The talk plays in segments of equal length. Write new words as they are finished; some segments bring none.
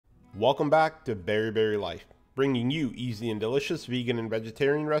Welcome back to Berry Life, bringing you easy and delicious vegan and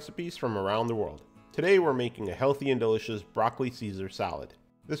vegetarian recipes from around the world. Today we're making a healthy and delicious broccoli Caesar salad.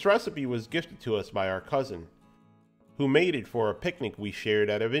 This recipe was gifted to us by our cousin, who made it for a picnic we shared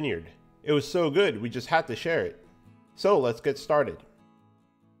at a vineyard. It was so good we just had to share it. So let's get started.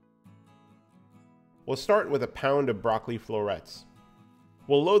 We'll start with a pound of broccoli florets.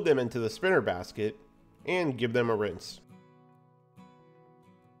 We'll load them into the spinner basket and give them a rinse.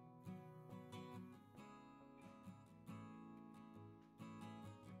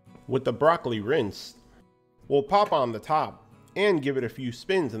 With the broccoli rinsed, we'll pop on the top and give it a few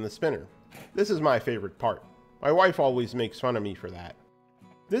spins in the spinner. This is my favorite part. My wife always makes fun of me for that.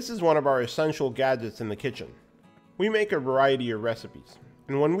 This is one of our essential gadgets in the kitchen. We make a variety of recipes,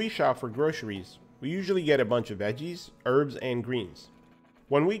 and when we shop for groceries, we usually get a bunch of veggies, herbs, and greens.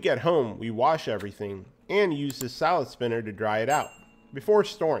 When we get home, we wash everything and use this salad spinner to dry it out before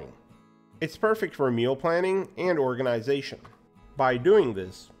storing. It's perfect for meal planning and organization. By doing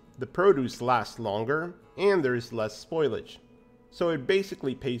this, the produce lasts longer and there is less spoilage, so it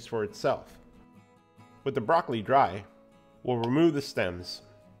basically pays for itself. With the broccoli dry, we'll remove the stems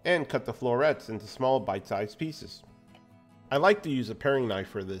and cut the florets into small bite-sized pieces. I like to use a paring knife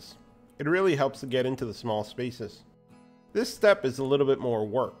for this. It really helps to get into the small spaces. This step is a little bit more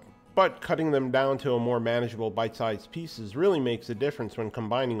work, but cutting them down to a more manageable bite-sized pieces really makes a difference when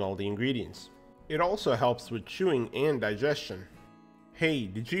combining all the ingredients. It also helps with chewing and digestion. Hey,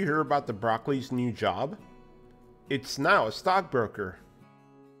 did you hear about the broccoli's new job? It's now a stockbroker.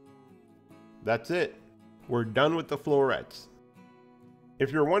 That's it. We're done with the florets.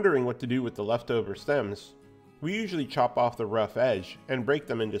 If you're wondering what to do with the leftover stems, we usually chop off the rough edge and break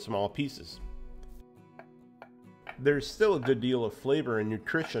them into small pieces. There's still a good deal of flavor and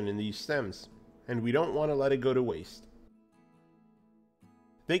nutrition in these stems, and we don't want to let it go to waste.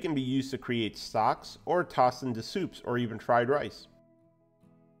 They can be used to create stocks or tossed into soups or even fried rice.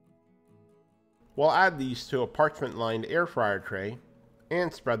 We'll add these to a parchment-lined air fryer tray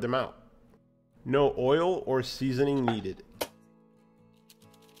and spread them out. No oil or seasoning needed.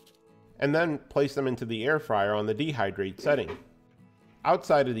 And then place them into the air fryer on the dehydrate setting.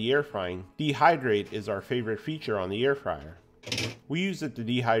 Outside of the air frying, dehydrate is our favorite feature on the air fryer. We use it to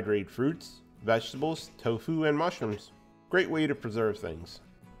dehydrate fruits, vegetables, tofu, and mushrooms. Great way to preserve things.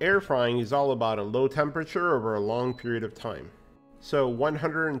 Air frying is all about a low temperature over a long period of time. So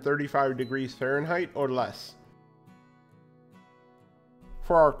 135 degrees Fahrenheit or less.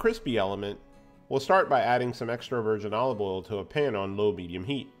 For our crispy element, we'll start by adding some extra virgin olive oil to a pan on low-medium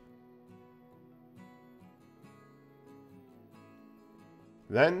heat.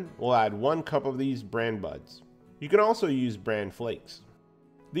 Then we'll add 1 cup of these bran buds. You can also use bran flakes.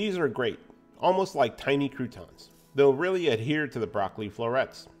 These are great, almost like tiny croutons. They'll really adhere to the broccoli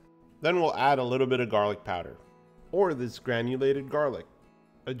florets. Then we'll add a little bit of garlic powder, or this granulated garlic.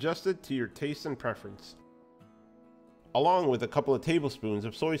 Adjust it to your taste and preference. Along with a couple of tablespoons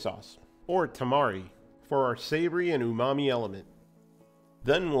of soy sauce, or tamari, for our savory and umami element.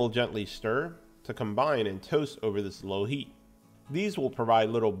 Then we'll gently stir to combine and toast over this low heat. These will provide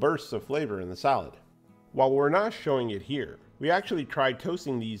little bursts of flavor in the salad. While we're not showing it here, we actually tried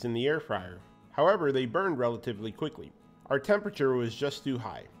toasting these in the air fryer. However, they burned relatively quickly. Our temperature was just too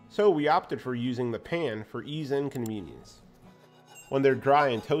high, so we opted for using the pan for ease and convenience. When they're dry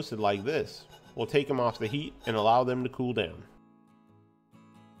and toasted like this, we'll take them off the heat and allow them to cool down.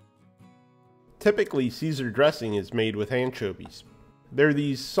 Typically, Caesar dressing is made with anchovies. They're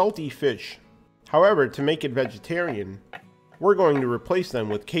these salty fish. However, to make it vegetarian, we're going to replace them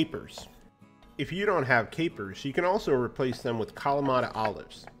with capers. If you don't have capers, you can also replace them with Kalamata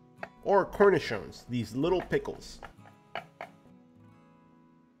olives, or cornichons, these little pickles.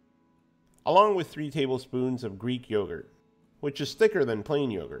 Along with 3 tablespoons of Greek yogurt, which is thicker than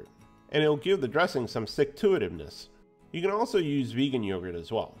plain yogurt, and it'll give the dressing some stick-to-itiveness. You can also use vegan yogurt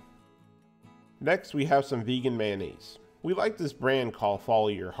as well. Next, we have some vegan mayonnaise. We like this brand called Follow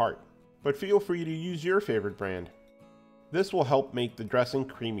Your Heart, but feel free to use your favorite brand. This will help make the dressing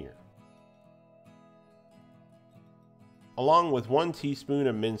creamier. Along with 1 teaspoon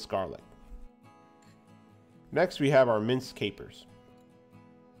of minced garlic. Next, we have our minced capers.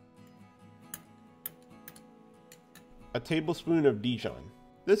 A tablespoon of Dijon.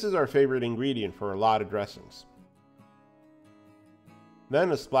 This is our favorite ingredient for a lot of dressings.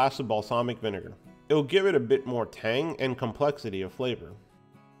 Then a splash of balsamic vinegar. It'll give it a bit more tang and complexity of flavor.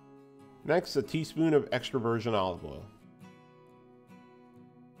 Next, a teaspoon of extra virgin olive oil.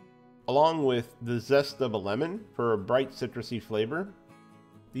 Along with the zest of a lemon for a bright citrusy flavor.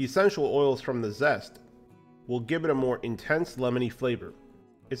 The essential oils from the zest will give it a more intense lemony flavor.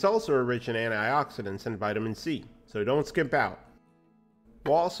 It's also rich in antioxidants and vitamin C, so don't skimp out.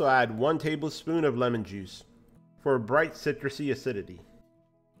 We'll also add 1 tablespoon of lemon juice for a bright citrusy acidity.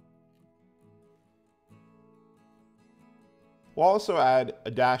 We'll also add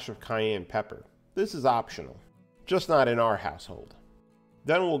a dash of cayenne pepper. This is optional, just not in our household.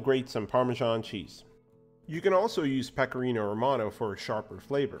 Then we'll grate some Parmesan cheese. You can also use Pecorino Romano for a sharper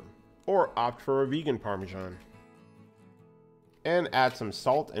flavor, or opt for a vegan Parmesan. And add some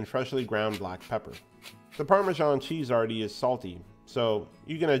salt and freshly ground black pepper. The Parmesan cheese already is salty, so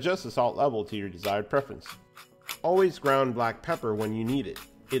you can adjust the salt level to your desired preference. Always ground black pepper when you need it.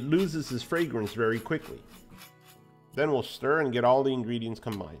 It loses its fragrance very quickly. Then we'll stir and get all the ingredients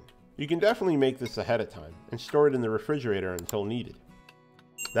combined. You can definitely make this ahead of time and store it in the refrigerator until needed.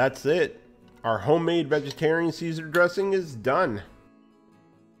 That's it. Our homemade vegetarian Caesar dressing is done.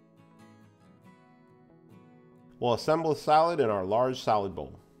 We'll assemble a salad in our large salad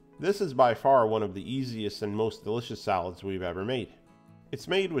bowl. This is by far one of the easiest and most delicious salads we've ever made. It's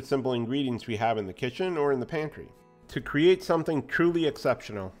made with simple ingredients we have in the kitchen or in the pantry to create something truly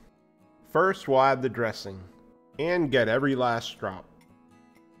exceptional. First, we'll add the dressing and get every last drop.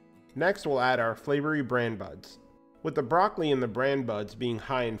 Next, we'll add our flavory bran buds. With the broccoli and the bran buds being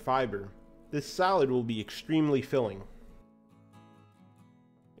high in fiber, this salad will be extremely filling.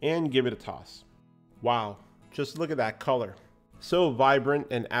 And give it a toss. Wow, just look at that color. So vibrant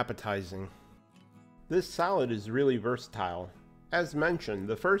and appetizing. This salad is really versatile. As mentioned,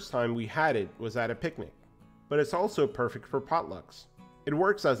 the first time we had it was at a picnic, but it's also perfect for potlucks. It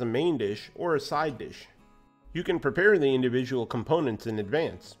works as a main dish or a side dish. You can prepare the individual components in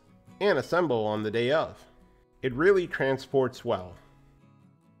advance and assemble on the day of. It really transports well.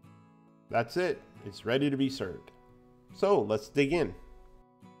 That's it. It's ready to be served. So let's dig in.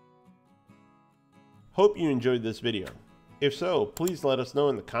 Hope you enjoyed this video. If so, please let us know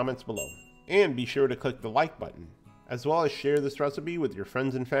in the comments below. And be sure to click the like button, as well as share this recipe with your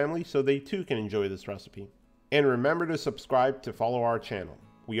friends and family so they too can enjoy this recipe. And remember to subscribe to follow our channel.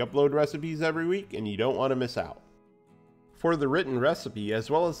 We upload recipes every week and you don't want to miss out. For the written recipe, as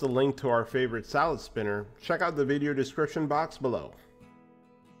well as the link to our favorite salad spinner, check out the video description box below.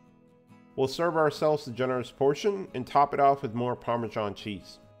 We'll serve ourselves a generous portion and top it off with more Parmesan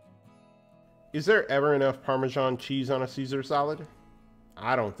cheese. Is there ever enough Parmesan cheese on a Caesar salad?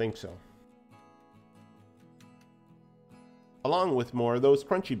 I don't think so. Along with more of those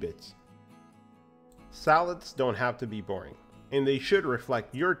crunchy bits. Salads don't have to be boring, and they should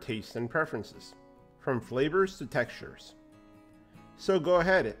reflect your tastes and preferences, from flavors to textures. So go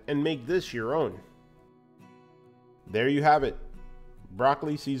ahead and make this your own. There you have it,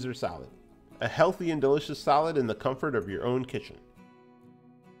 broccoli Caesar salad. A healthy and delicious salad in the comfort of your own kitchen.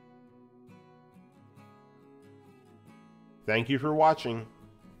 Thank you for watching.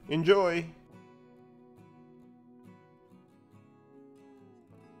 Enjoy!